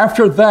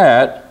 after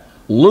that,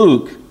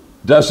 Luke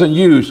doesn't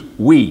use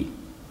we.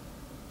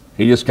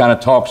 He just kind of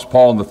talks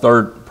Paul in the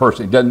third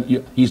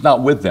person. He's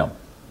not with them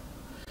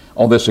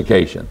on this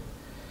occasion.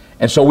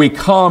 And so we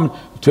come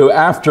to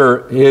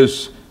after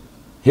his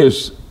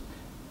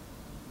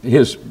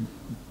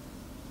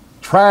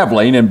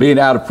traveling and being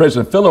out of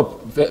prison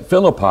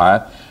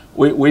Philippi,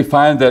 we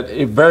find that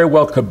it very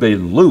well could be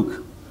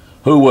Luke,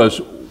 who was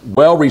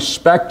well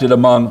respected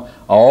among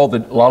a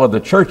lot of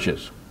the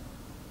churches.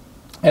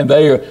 And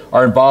they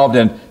are involved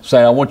in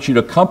saying, I want you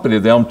to accompany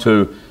them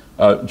to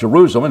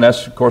Jerusalem. And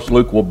that's, of course,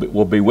 Luke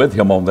will be with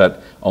him on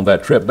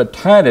that trip. But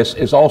Titus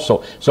is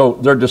also, so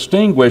they're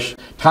distinguished.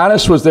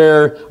 Titus was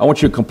there. I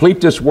want you to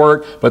complete this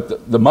work,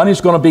 but the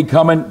money's going to be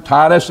coming,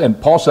 Titus.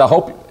 And Paul said, I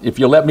hope if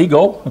you let me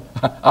go,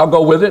 I'll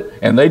go with it.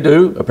 And they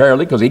do,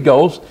 apparently, because he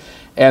goes.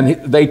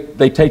 And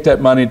they take that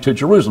money to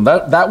Jerusalem.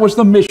 That was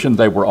the mission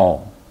they were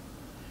on.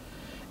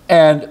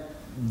 And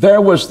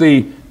there was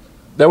the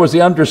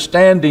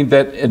understanding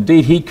that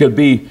indeed he could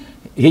be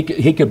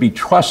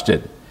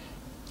trusted,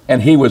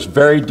 and he was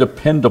very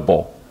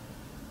dependable.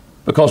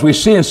 Because we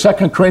see in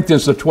 2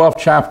 Corinthians, the 12th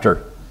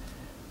chapter,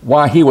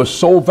 why he was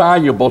so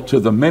valuable to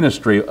the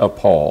ministry of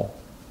Paul.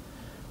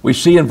 We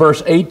see in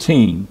verse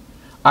 18,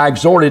 I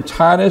exhorted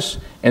Titus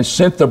and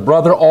sent the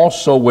brother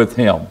also with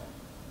him,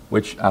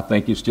 which I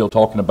think he's still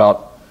talking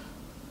about.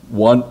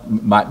 One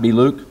might be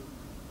Luke.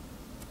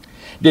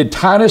 Did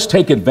Titus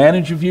take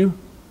advantage of you?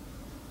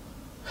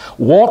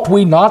 Walked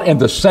we not in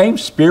the same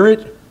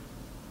spirit?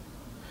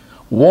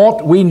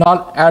 Walked we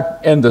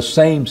not in the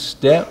same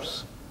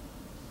steps?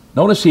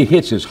 Notice he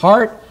hits his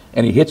heart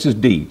and he hits his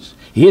deeds.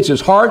 He hits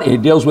his heart and he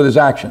deals with his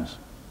actions.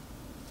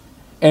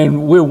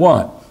 And we're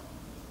one.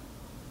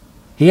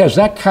 He has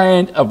that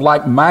kind of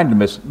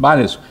like-mindedness.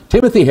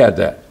 Timothy had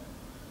that.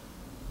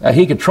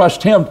 He could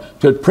trust him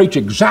to preach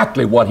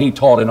exactly what he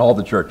taught in all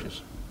the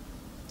churches.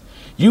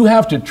 You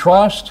have to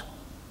trust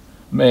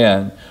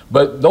men,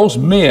 but those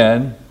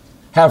men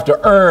have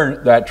to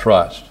earn that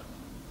trust.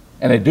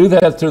 And they do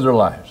that through their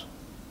lives.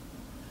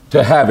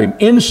 To have him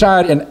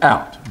inside and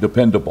out,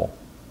 dependable,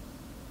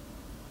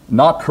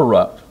 not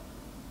corrupt.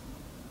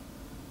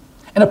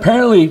 And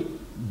apparently,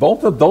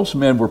 both of those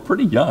men were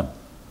pretty young.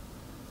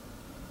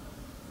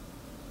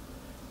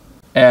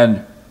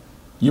 And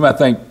you might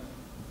think,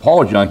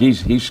 Paul's young. He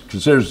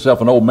considers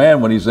himself an old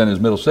man when he's in his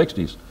middle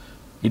 60s.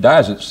 He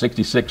dies at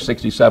 66,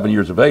 67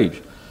 years of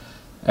age.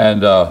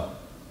 And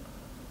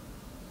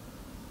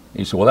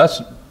he said, well,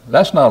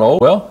 that's not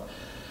old. Well,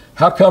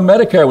 how come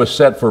Medicare was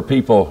set for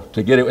people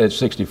to get it at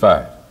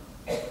 65?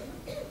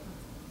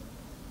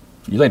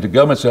 You think the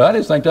government said, I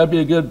just think that'd be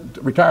a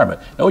good retirement.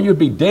 No, you'd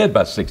be dead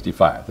by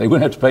 65. They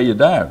wouldn't have to pay you a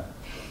dime.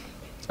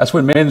 That's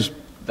when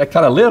that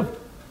kind of live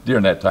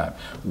during that time.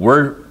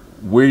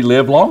 We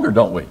live longer,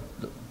 don't we?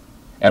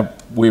 And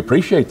we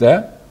appreciate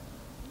that.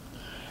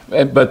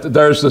 But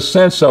there's the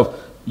sense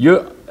of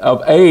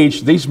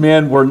age. These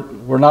men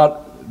were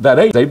not that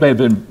age. They may have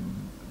been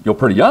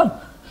pretty young,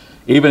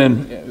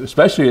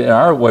 especially in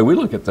our way we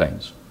look at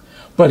things.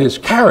 But his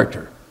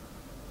character,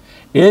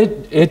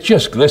 it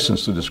just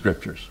glistens through the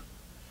scriptures.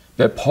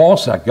 That Paul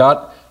said, I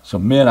got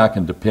some men I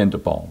can depend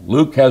upon.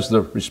 Luke has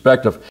the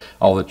respect of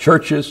all the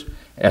churches.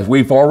 As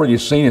we've already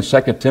seen in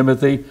 2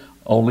 Timothy,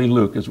 only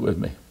Luke is with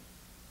me.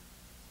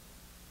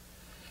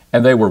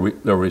 And they were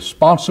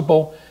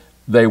responsible.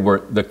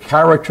 The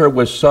character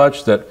was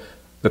such that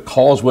the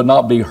cause would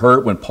not be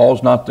hurt when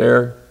Paul's not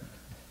there.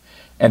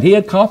 And he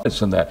had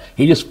confidence in that.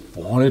 He just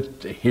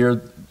wanted to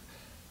hear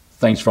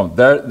things from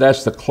there.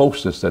 That's the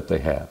closest that they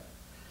have.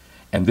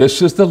 And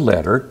this is the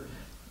letter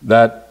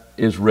that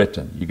is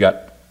written. You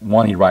got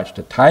one he writes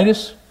to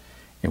Titus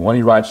and one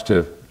he writes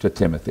to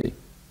Timothy.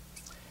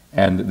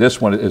 And this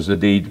one is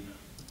indeed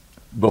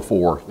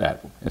before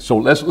that. And so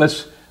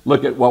let's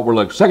look at what we're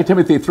looking. 2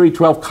 Timothy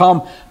 3:12,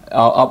 come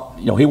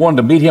he wanted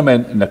to meet him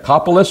in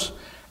Nicopolis,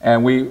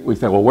 and we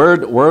think, well, where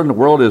in the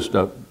world is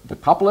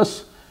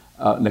Nicopolis?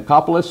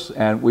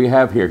 And we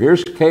have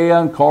here's Achaia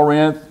and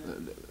Corinth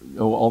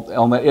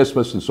on the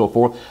isthmus and so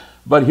forth.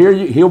 But here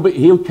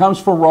he comes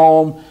from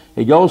Rome.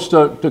 He goes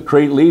to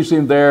Crete, leaves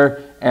him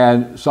there,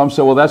 and some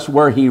say, well, that's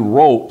where he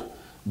wrote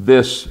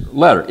this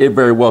letter. It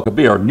very well could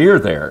be, or near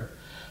there.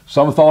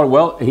 Some thought,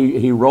 well,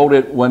 he wrote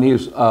it when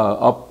he's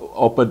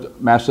up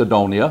at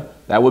Macedonia.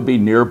 That would be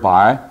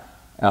nearby.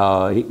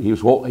 He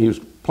was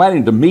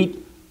planning to meet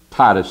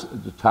Titus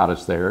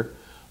there,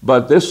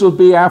 but this will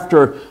be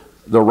after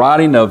the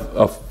writing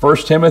of 1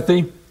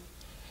 Timothy,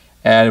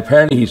 and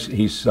apparently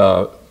he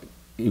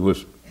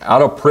was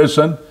out of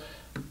prison,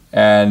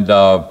 and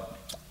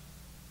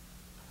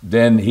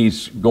then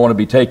he's going to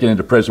be taken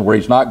into prison where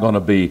he's not going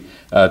to be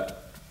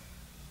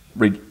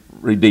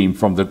redeemed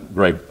from the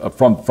grave,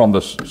 from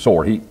the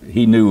sword.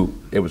 He knew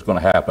it was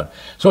going to happen.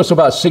 So it's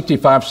about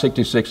 65,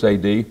 66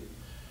 A.D.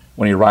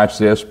 when he writes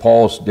this.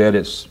 Paul's dead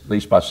at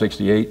least by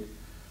 68.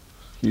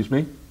 Excuse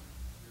me?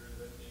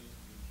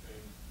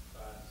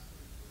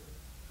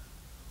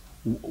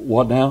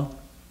 What now?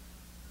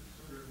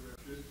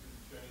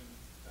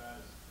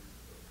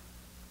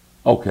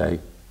 Okay,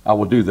 I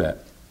will do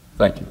that.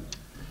 Thank you.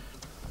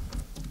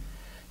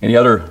 Any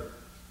other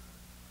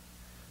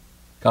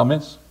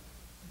comments?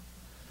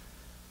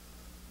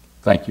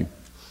 Thank you.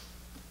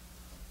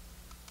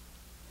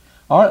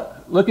 All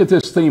right, look at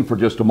this theme for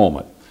just a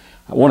moment.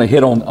 I want to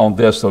hit on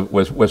this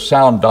with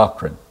sound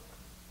doctrine.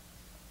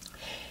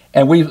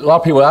 And a lot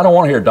of people, I don't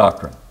want to hear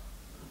doctrine.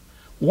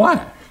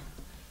 Why?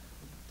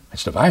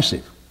 It's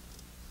divisive.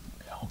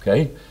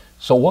 Okay,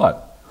 so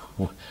what?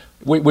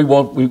 We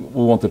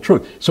want the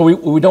truth. So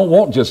we don't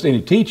want just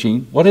any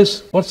teaching.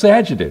 What's the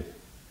adjective?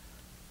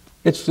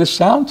 It's this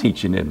sound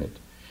teaching, isn't it?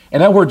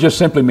 And that word just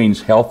simply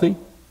means healthy.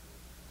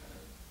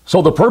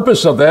 So the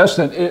purpose of this,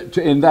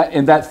 in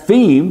that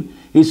theme,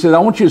 he said, I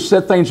want you to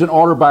set things in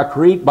order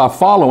by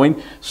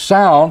following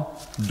sound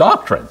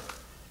doctrine.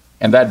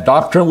 And that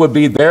doctrine would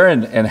be there,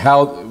 and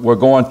how we're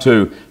going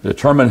to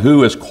determine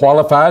who is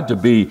qualified to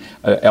be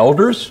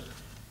elders,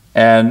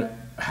 and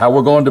how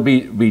we're going to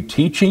be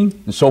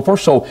teaching, and so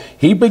forth. So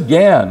he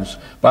begins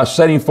by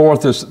setting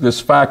forth this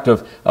fact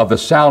of the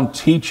sound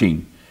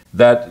teaching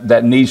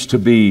that needs to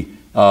be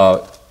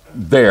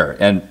there.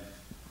 And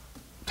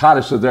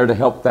Titus is there to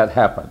help that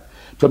happen.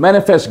 To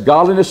manifest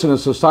godliness in a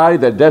society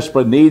that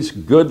desperately needs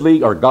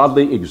goodly or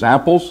godly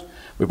examples.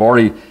 We've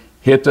already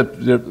hit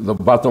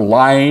about the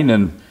lying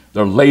and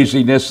their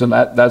laziness and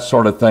that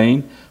sort of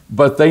thing.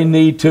 But they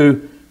need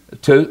to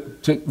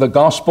the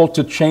gospel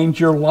to change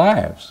your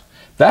lives.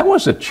 That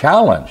was a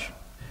challenge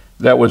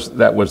that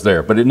was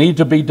there, but it needed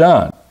to be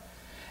done.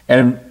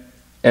 And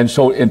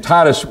so in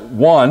Titus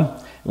 1,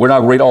 we're not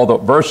going to read all the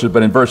verses,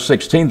 but in verse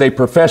 16, they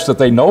profess that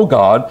they know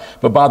God,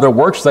 but by their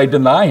works they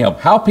deny Him.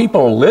 How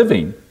people are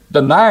living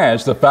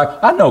denies the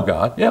fact, I know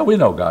God. Yeah, we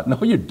know God.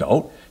 No, you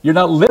don't. You're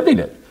not living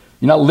it.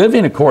 You're not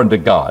living according to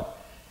God.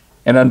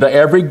 And unto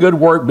every good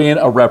work being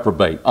a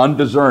reprobate,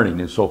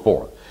 undiscerning, and so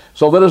forth.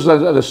 So there's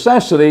a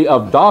necessity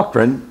of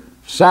doctrine,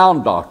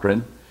 sound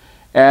doctrine,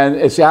 and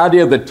it's the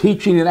idea of the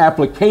teaching and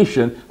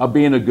application of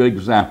being a good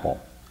example.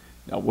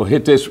 Now, we'll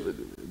hit this.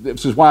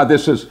 This is why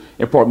this is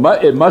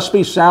important. It must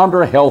be sound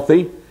or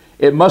healthy.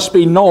 It must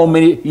be known,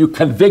 meaning you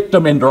convict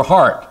them in their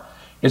heart.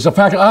 It's a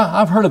fact,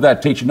 I've heard of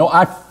that teaching. No,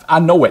 I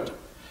know it.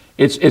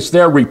 It's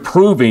there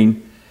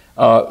reproving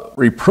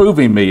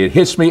me. It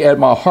hits me at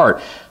my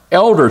heart.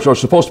 Elders are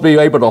supposed to be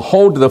able to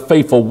hold to the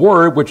faithful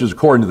word, which is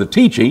according to the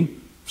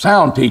teaching,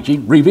 sound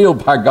teaching,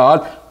 revealed by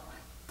God.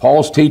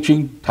 Paul's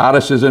teaching,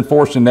 Titus is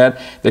enforcing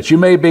that you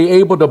may be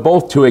able to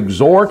both to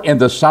exhort in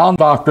the sound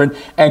doctrine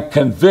and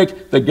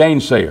convict the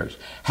gainsayers.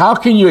 How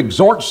can you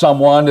exhort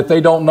someone if they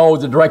don't know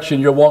the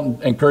direction you're wanting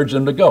to encourage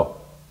them to go?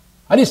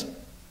 I just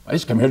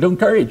come here to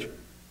encourage.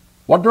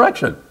 What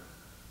direction?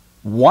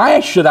 Why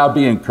should I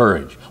be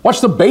encouraged?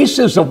 What's the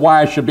basis of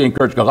why I should be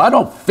encouraged? Because I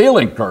don't feel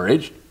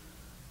encouraged.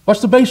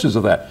 What's the basis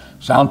of that?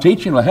 Sound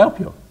teaching will help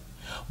you.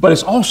 But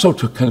it's also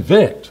to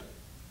convict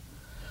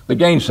the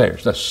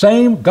gainsayers. The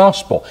same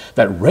gospel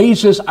that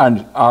raises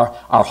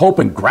our hope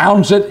and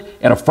grounds it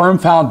in a firm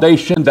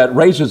foundation that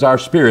raises our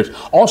spirits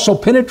also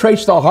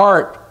penetrates the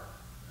heart,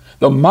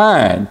 the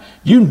mind.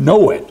 You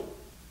know it.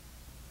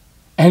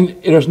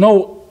 And there's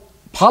no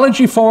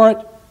apology for it.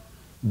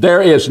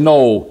 There is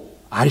no,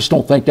 I just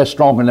don't think that's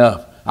strong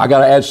enough. I got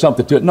to add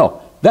something to it.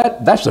 No,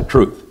 that's the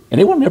truth. And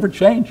it will never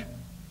change.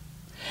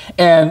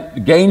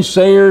 And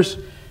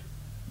gainsayers,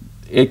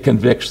 it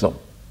convicts them.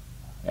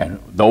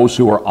 And those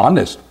who are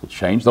honest will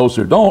change. Those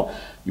who don't,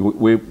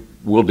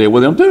 we'll deal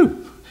with them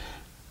too.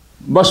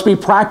 Must be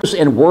practiced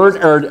in word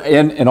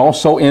and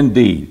also in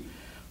deed.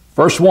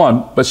 Verse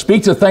 1, but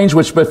speak to things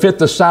which befit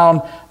the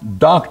sound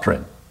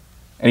doctrine.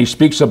 And he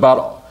speaks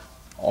about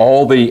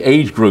all the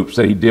age groups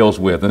that he deals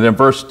with. And then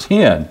verse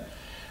 10,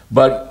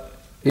 but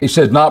he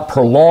says, not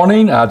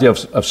purloining, idea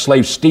of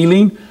slave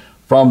stealing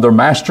from their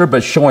master,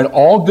 but showing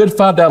all good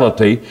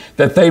fidelity,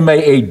 that they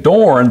may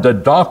adorn the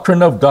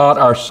doctrine of God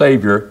our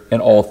Savior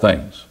in all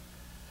things.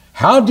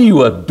 How do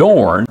you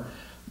adorn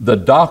the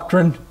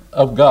doctrine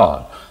of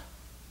God?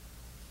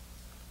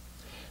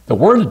 The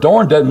word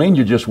adorn doesn't mean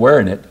you're just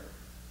wearing it.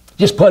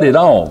 Just put it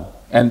on,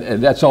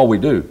 and that's all we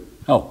do.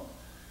 No,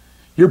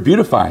 you're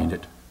beautifying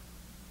it.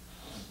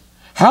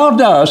 How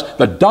does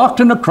the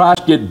doctrine of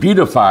Christ get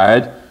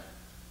beautified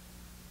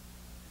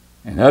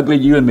and ugly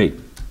you and me?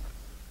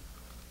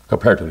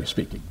 Comparatively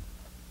speaking,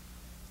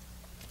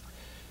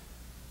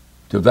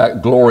 to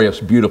that glorious,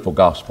 beautiful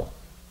gospel.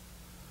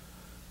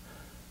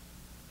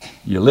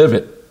 You live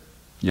it.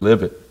 You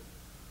live it.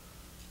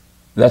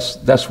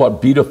 That's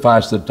what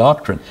beautifies the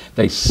doctrine.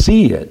 They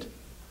see it.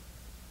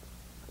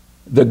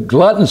 The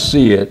gluttons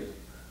see it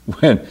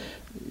when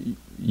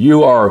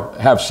you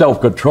have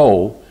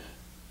self-control.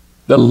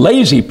 The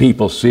lazy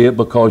people see it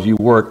because you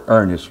work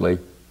earnestly.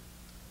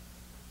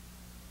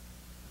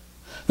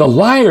 The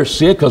liars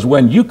see it because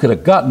when you could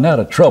have gotten out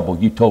of trouble,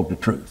 you told the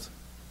truth.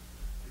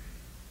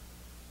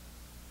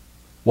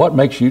 What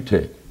makes you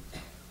tick?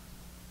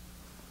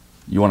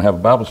 You want to have a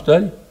Bible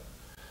study?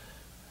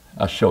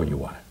 I'll show you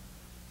why.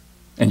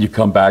 And you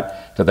come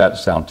back to that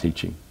sound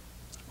teaching.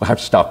 We'll have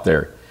to stop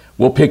there.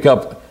 We'll pick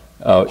up,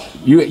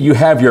 you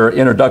have your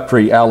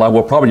introductory outline.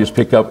 We'll probably just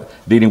pick up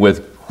dealing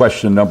with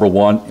question number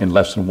 1 in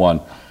lesson 1.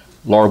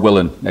 Lord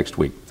willing, next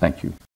week. Thank you.